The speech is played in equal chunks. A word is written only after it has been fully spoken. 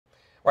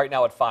Right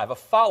now at 5, a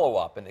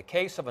follow-up in the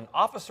case of an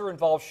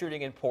officer-involved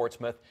shooting in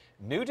Portsmouth.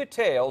 New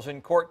details in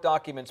court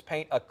documents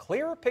paint a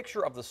clearer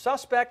picture of the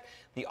suspect,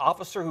 the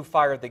officer who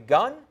fired the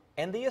gun,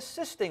 and the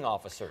assisting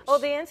officers. Well,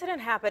 the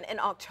incident happened in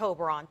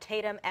October on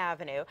Tatum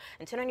Avenue.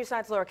 And 10 on your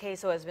side's Laura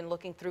Caso has been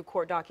looking through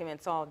court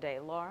documents all day.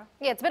 Laura?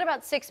 Yeah, it's been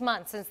about 6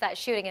 months since that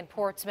shooting in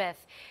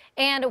Portsmouth.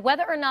 And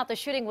whether or not the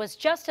shooting was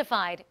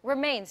justified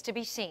remains to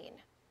be seen.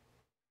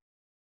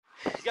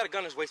 He's got a gun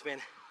in his waistband.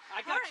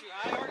 I got you.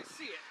 I already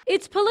see it.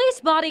 It's police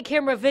body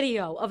camera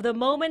video of the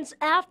moments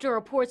after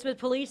a Portsmouth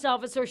police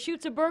officer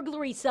shoots a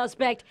burglary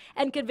suspect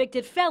and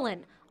convicted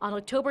felon on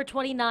October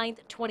 29,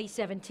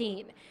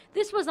 2017.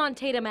 This was on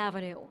Tatum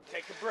Avenue.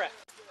 Take a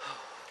breath.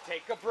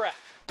 Take a breath.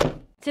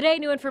 Today,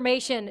 new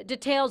information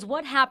details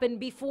what happened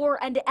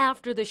before and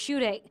after the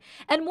shooting,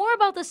 and more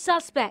about the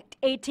suspect,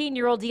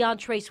 18-year-old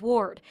DeAndre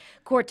Ward.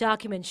 Court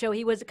documents show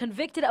he was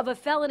convicted of a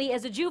felony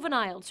as a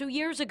juvenile 2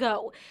 years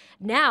ago.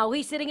 Now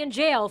he's sitting in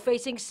jail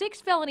facing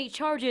 6 felony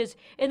charges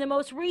in the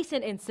most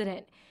recent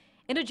incident.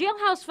 In a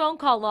jailhouse phone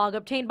call log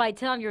obtained by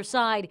 10 on your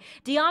side,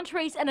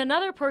 DeAndre and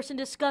another person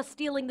discussed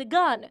stealing the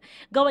gun,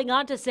 going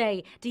on to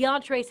say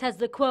DeAndre has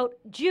the, quote,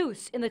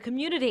 juice in the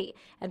community,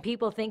 and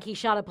people think he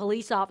shot a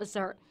police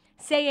officer.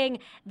 Saying,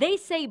 they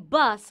say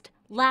bust,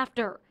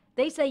 laughter.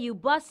 They say you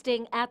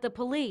busting at the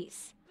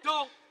police.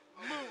 Don't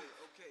move.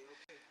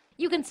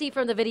 You can see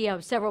from the video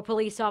several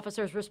police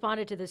officers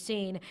responded to the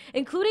scene,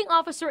 including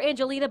Officer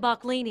Angelina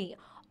Boccolini,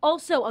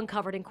 also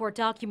uncovered in court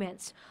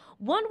documents.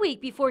 1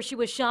 week before she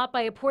was shot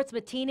by a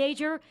Portsmouth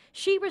teenager,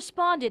 she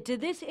responded to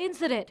this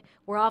incident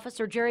where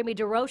Officer Jeremy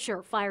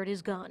DeRocher fired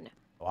his gun.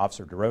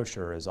 Officer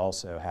DeRocher has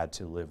also had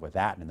to live with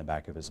that in the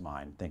back of his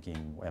mind,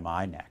 thinking, am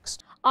I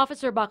next?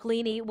 Officer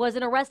Boccolini was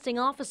an arresting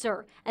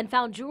officer and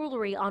found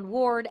jewelry on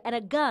Ward and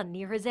a gun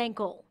near his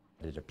ankle.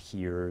 It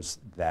appears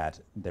that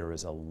there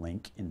is a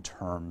link in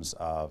terms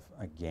of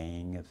a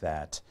gang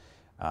that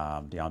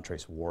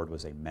DeAndre Ward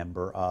was a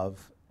member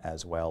of,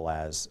 as well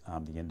as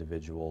the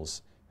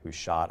individuals who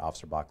shot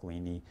Officer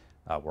Boccolini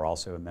were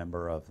also a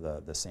member of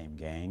the same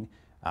gang.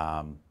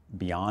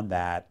 Beyond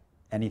that,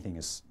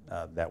 anything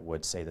that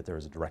would say that there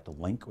is a direct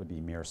link would be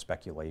mere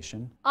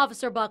speculation.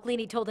 Officer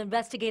Boccolini told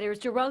investigators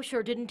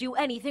DeRocher didn't do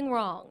anything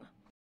wrong.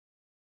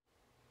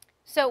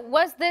 So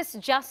was this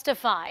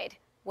justified?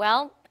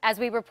 Well, as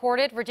we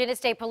reported, Virginia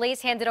State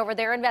Police handed over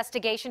their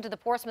investigation to the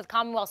Portsmouth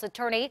Commonwealth's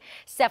attorney,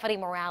 Stephanie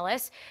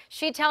Morales.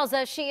 She tells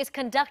us she is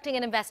conducting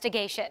an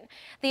investigation.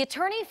 The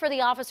attorney for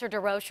the officer,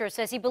 DeRocher,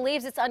 says he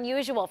believes it's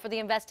unusual for the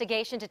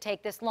investigation to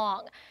take this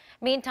long.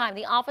 Meantime,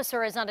 the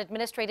officer is on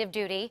administrative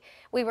duty.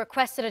 We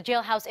requested a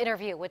jailhouse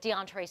interview with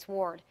DeAndre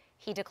Ward.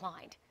 He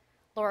declined.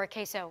 Laura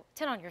Caso,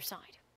 10 on your side.